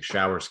and Isaac's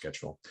shower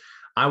schedule.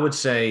 I would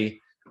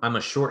say I'm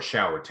a short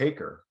shower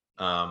taker.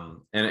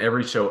 And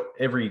every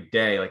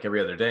day, like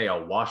every other day,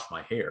 I'll wash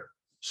my hair.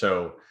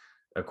 So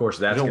of course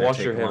You that's don't going wash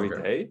to your take hair longer.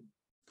 every day.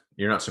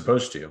 You're not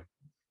supposed to.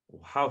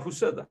 Who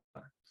said that?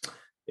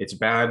 It's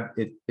bad.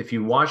 If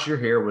you wash your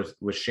hair with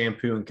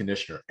shampoo and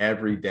conditioner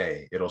every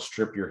day, it'll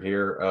strip your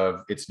hair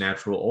of its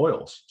natural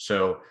oils.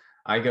 So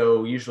I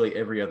go usually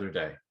every other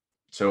day.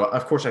 So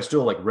of course I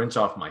still like rinse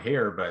off my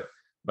hair, but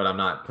I'm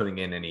not putting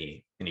in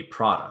any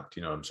product.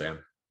 You know what I'm saying?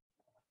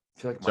 I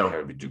feel like my So- hair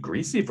would be too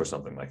greasy for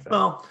something like that.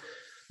 Well,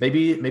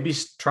 maybe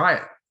try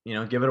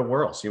it. Give it a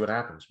whirl, see what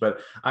happens.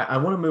 But I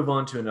want to move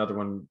on to another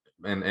one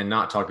and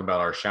not talk about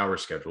our shower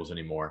schedules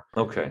anymore.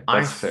 Okay, I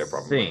that's fair.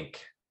 Probably.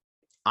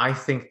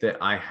 think that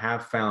I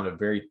have found a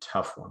very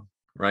tough one,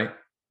 right?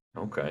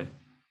 Okay.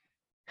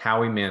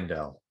 Howie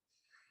Mandel.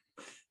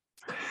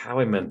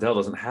 Howie Mandel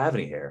doesn't have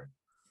any hair.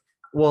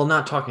 Well,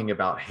 not talking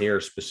about hair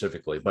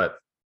specifically, but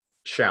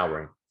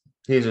showering.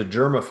 He's a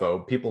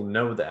germaphobe. People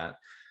know that.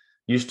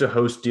 Used to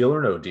host Deal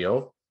or No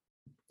Deal.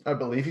 I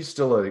believe he's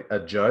still a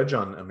judge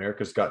on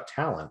America's Got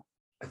Talent.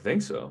 I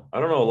think so. I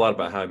don't know a lot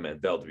about Howie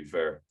Mandel, to be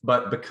fair.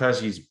 But because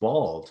he's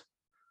bald,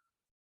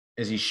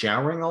 is he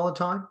showering all the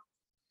time?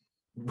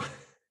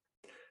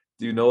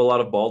 Do you know a lot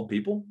of bald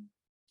people?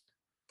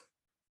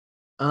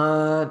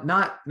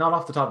 Not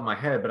off the top of my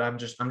head, but I'm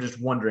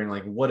just wondering,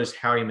 like, what is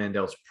Howie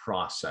Mandel's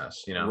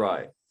process?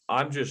 Right.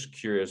 I'm just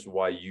curious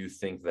why you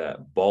think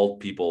that bald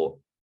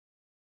people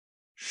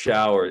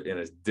shower in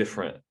a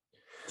different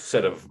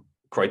set of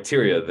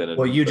criteria than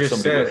Well, you just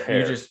somebody with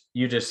said hair.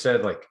 you just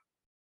said, like,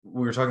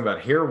 we were talking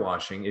about hair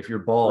washing. If you're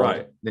bald,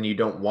 Right. then you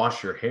don't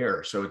wash your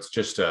hair. So it's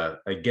just a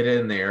get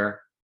in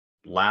there,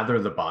 lather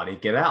the body,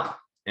 get out.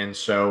 And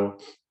so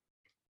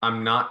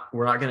we're not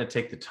going to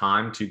take the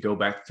time to go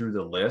back through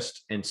the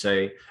list and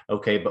say,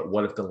 okay, but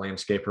what if the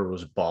landscaper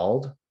was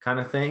bald, kind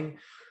of thing?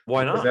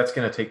 Why Because not? that's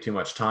going to take too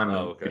much time. And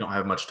okay. we don't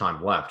have much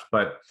time left.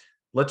 But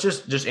let's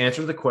just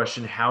answer the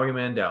question. Howie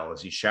Mandel,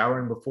 is he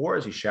showering before?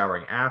 Is he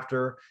showering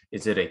after?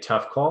 Is it a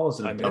tough call? Is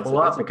it a double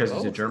up because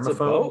he's a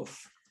germaphobe?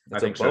 It's I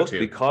think a so both too.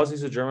 because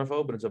he's a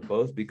germaphobe, but it's a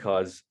both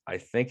because I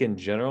think in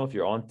general, if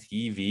you're on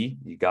TV,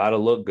 you got to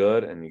look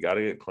good and you got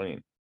to get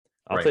clean.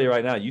 I'll Right. tell you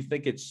right now, you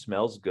think it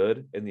smells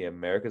good in the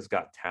America's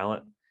Got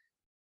Talent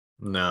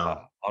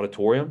No.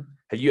 auditorium?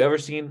 Have you ever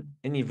seen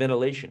any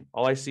ventilation?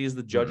 All I see is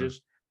the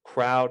judges,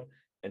 crowd,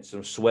 and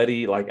some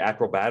sweaty like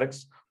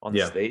acrobatics on the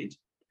Yeah. stage.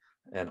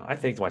 And I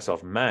think to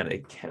myself, man,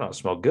 it cannot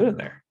smell good in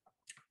there.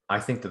 I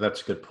think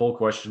that's a good poll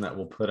question that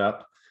we'll put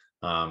up.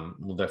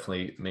 We'll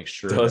definitely make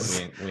sure Does-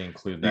 that we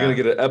include You're that. gonna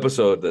get an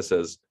episode that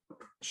says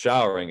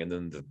showering, and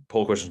then the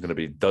poll question is gonna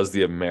be, does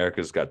the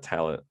America's Got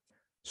Talent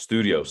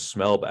studio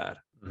smell bad?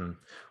 Mhm.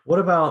 What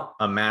about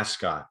a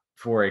mascot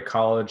for a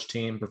college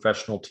team,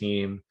 professional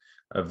team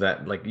of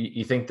that? Like,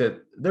 you think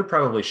that they're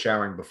probably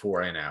showering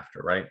before and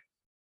after, right?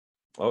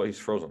 Oh, he's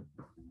frozen.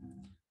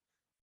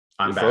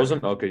 I'm You're back. frozen?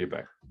 Okay, you're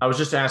back. I was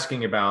just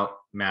asking about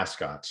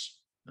mascots.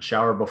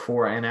 Shower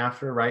before and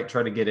after, right?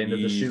 Try to get into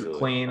the suit Easily.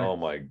 clean, Oh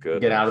my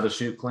goodness. get out of the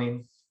suit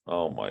clean.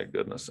 Oh my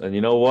goodness. And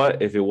you know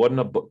what? If it wasn't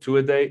a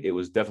two-a-day, it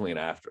was definitely an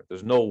after.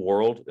 There's no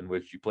world in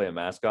which you play a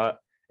mascot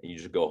and you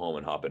just go home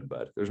and hop in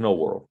bed. There's no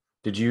world.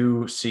 Did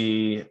you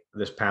see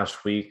this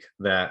past week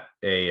that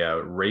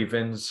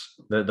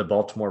the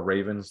Baltimore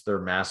Ravens, their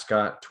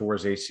mascot tore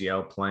his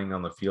ACL playing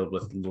on the field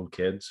with little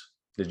kids?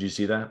 Did you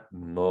see that?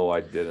 No,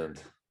 I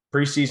didn't.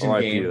 Preseason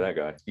RIP to game. that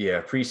guy.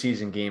 Yeah,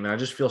 preseason game. And I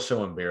just feel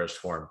so embarrassed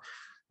for him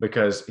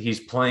because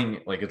he's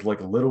playing like it's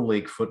like little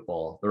league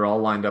football. They're all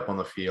lined up on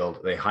the field.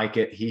 They hike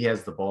it. He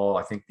has the ball.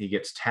 I think he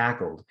gets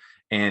tackled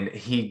and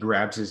he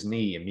grabs his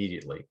knee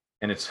immediately.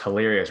 And it's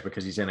hilarious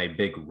because he's in a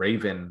big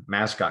Raven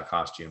mascot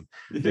costume.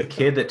 The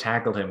kid that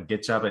tackled him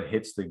gets up and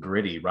hits the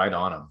gritty right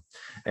on him.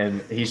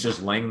 And he's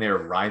just laying there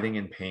writhing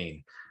in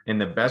pain.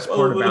 And the best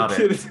part about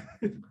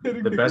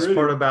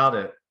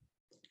it,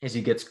 is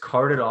he gets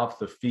carted off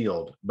the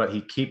field, but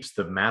he keeps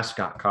the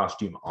mascot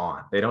costume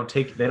on. They don't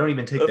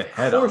even take the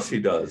head off. Of course he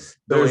does.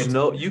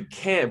 You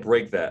can't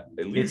break that.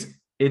 At least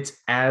it's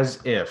as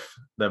if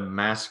the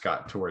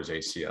mascot tore his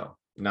ACL,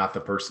 not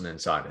the person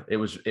inside it. It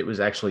was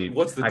actually,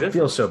 what's the I difference?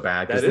 feel so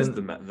bad. That is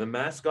the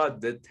mascot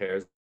did tear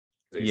his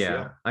ACL.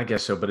 Yeah, I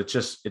guess so. But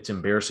it's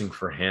embarrassing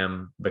for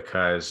him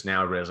because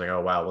now everybody's like,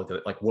 oh, wow, look at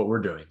it, like what we're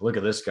doing. Look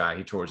at this guy.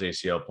 He tore his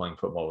ACL playing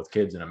football with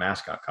kids in a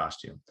mascot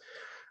costume.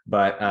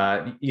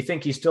 But you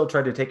think he still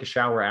tried to take a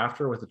shower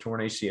after with a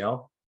torn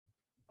ACL?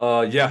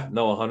 Yeah,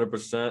 no,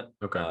 100%.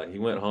 Okay. He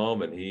went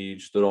home and he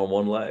stood on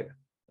one leg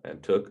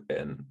and took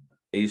an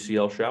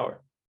ACL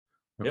shower.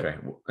 Okay.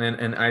 Yep.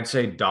 And I'd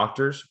say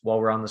doctors, while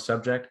we're on the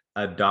subject,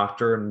 a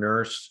doctor,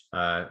 nurse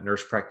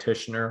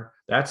practitioner,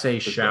 that's a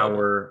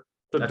shower.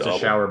 That's a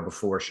shower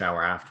before,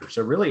 shower after.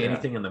 So really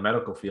anything in the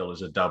medical field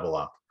is a double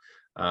up.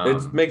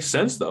 It makes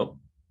sense though.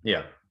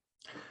 Yeah.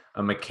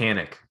 A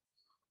mechanic.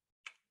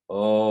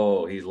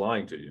 Oh, he's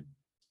lying to you.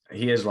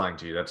 He is lying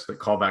to you. That's the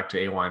callback to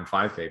AY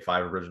 5K,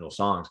 5 original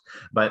songs.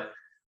 But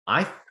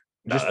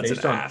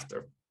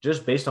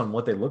just based on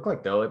what they look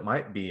like, though, it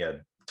might be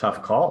a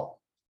tough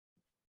call.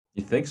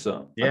 You think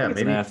so? Yeah,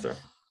 maybe after.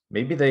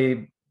 Maybe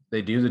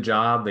they do the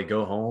job, they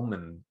go home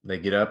and they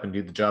get up and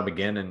do the job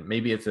again, and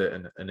maybe it's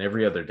an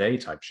every other day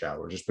type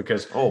shower. Just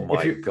because, oh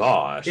my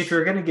gosh, if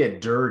you're gonna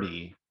get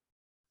dirty,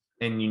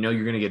 and you know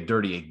you're going to get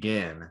dirty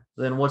again,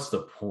 then what's the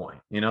point?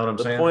 You know what I'm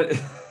saying? The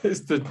point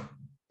is to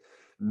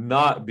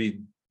not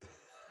be.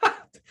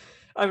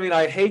 I mean,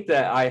 I hate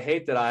that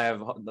I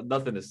have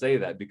nothing to say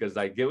that because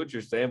I get what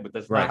you're saying, but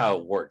that's not how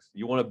it works.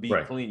 You want to be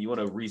clean. You want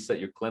to reset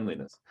your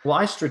cleanliness. Well,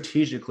 I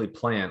strategically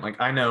plan.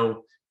 Like I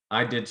know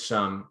I did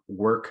some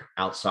work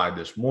outside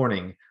this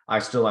morning. I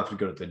still have to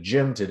go to the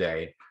gym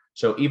today.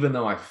 So even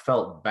though I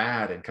felt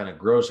bad and kind of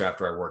gross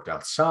after I worked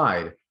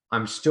outside,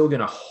 I'm still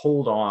going to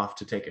hold off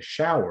to take a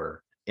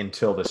shower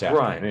until this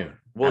afternoon.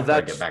 Well, after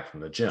I get back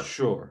from the gym.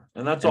 Sure.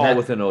 And that's all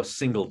within a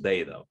single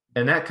day, though.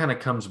 And that kind of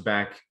comes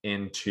back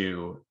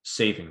into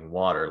saving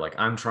water. Like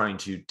I'm trying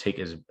to take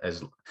as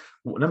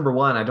number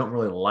one, I don't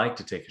really like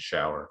to take a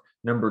shower.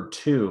 Number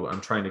two,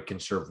 I'm trying to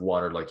conserve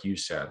water, like you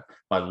said,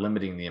 by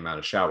limiting the amount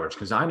of showers.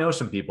 Because I know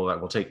some people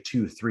that will take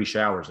 2-3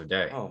 showers a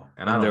day. Oh,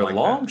 and they're like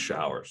long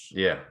showers.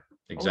 Yeah,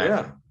 exactly.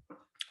 Oh, yeah.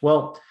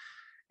 Well,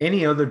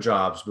 any other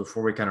jobs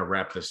before we kind of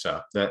wrap this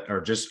up that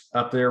are just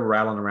up there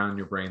rattling around in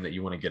your brain that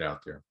you want to get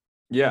out there?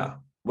 Yeah.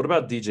 What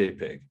about DJ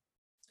Pig?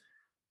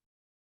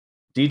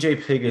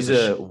 DJ Pig is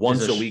a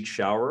once a week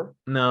shower.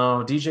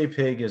 No, DJ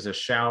Pig is a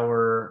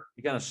shower.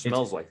 He kind of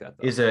smells like that,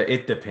 though.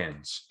 It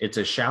depends. It's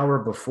a shower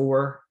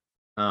before,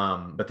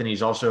 but then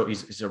he's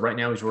right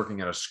now he's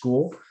working at a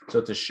school, so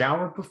it's a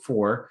shower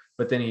before,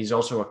 but then he's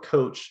also a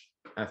coach.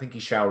 I think he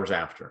showers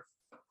after.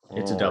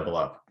 It's a double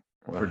up.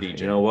 For DJ.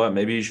 You know what?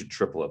 Maybe you should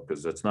triple up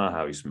because that's not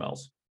how he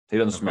smells. He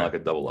doesn't smell like a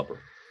double upper.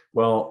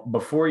 Well,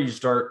 before you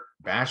start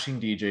bashing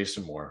DJ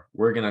some more,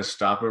 we're going to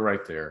stop it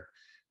right there.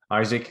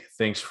 Isaac,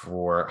 thanks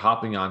for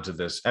hopping onto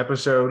this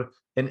episode.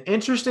 An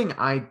interesting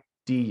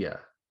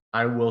idea,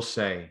 I will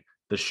say,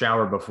 the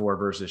shower before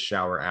versus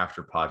shower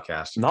after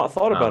podcast. Not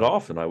thought about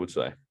often, I would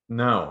say.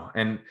 No.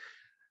 And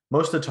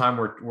most of the time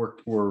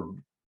we're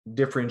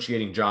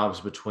differentiating jobs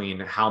between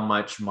how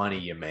much money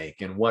you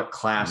make and what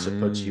class it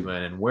puts you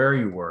in and where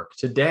you work.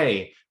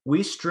 Today,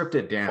 we stripped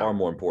it down. Far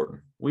more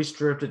important. We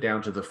stripped it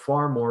down to the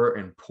far more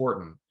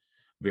important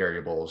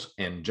variables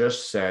and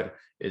just said,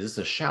 is this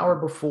a shower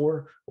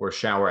before or a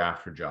shower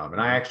after job?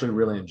 And I actually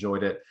really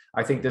enjoyed it.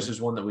 I think this is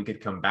one that we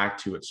could come back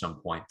to at some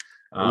point.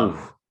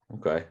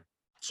 Okay.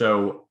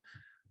 So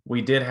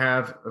we did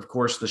have, of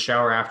course, the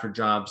shower after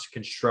jobs,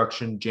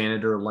 construction,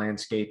 janitor,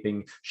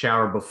 landscaping.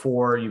 Shower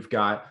before, you've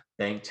got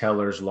bank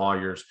tellers,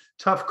 lawyers,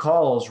 tough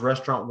calls,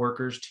 restaurant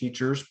workers,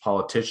 teachers,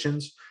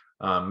 politicians.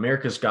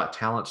 America's Got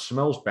Talent,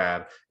 Smells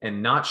Bad,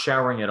 and not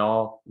showering at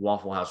all,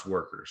 Waffle House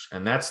workers.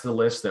 And that's the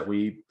list that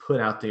we put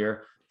out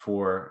there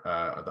for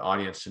the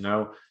audience to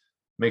know.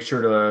 Make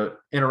sure to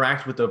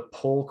interact with the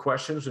poll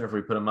questions whenever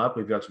we put them up.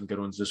 We've got some good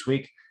ones this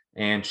week.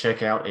 And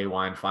check out AY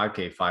and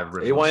 5K, 5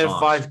 original AY and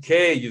songs.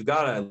 5K, you've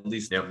got to at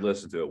least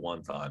listen to it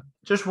one time.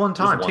 Just one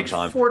time. Just Takes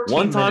time. 14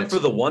 one time minutes. for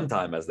the one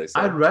time, as they say.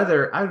 I'd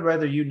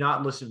rather you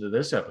not listen to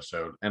this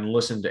episode and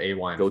listen to AY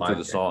and go 5K. through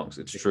the songs.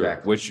 It's true.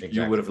 Which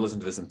you would have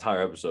listened to this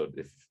entire episode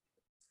if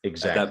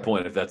Exactly. At that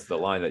point, if that's the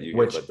line that you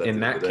Which give, but in at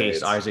the end that of the day, case,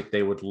 it's- Isaac,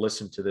 they would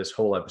listen to this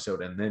whole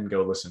episode and then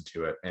go listen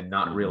to it and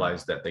not Mhm.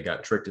 realize that they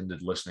got tricked into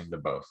listening to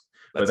both.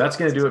 But That's that's it.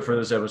 going to do it for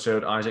this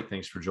episode. Isaac,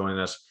 thanks for joining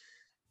us.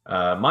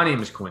 My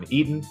name is Quinn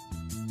Eden,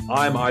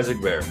 I'm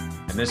Isaac Bear.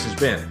 and this has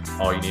been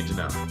All You Need to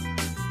Know.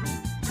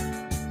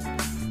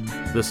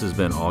 This has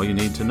been All You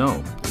Need to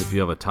Know. If you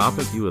have a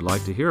topic you would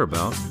like to hear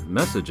about,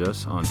 message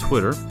us on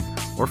Twitter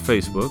or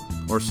Facebook,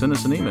 or send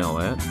us an email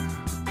at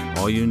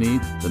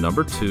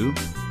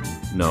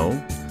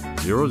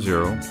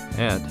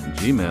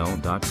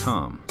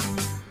allyouneedthenumber2know00@gmail.com.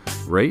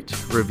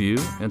 Rate, review,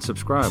 and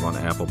subscribe on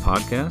Apple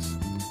Podcasts,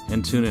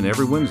 and tune in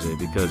every Wednesday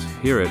because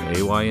here at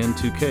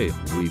AYN2K,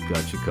 we've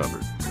got you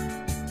covered.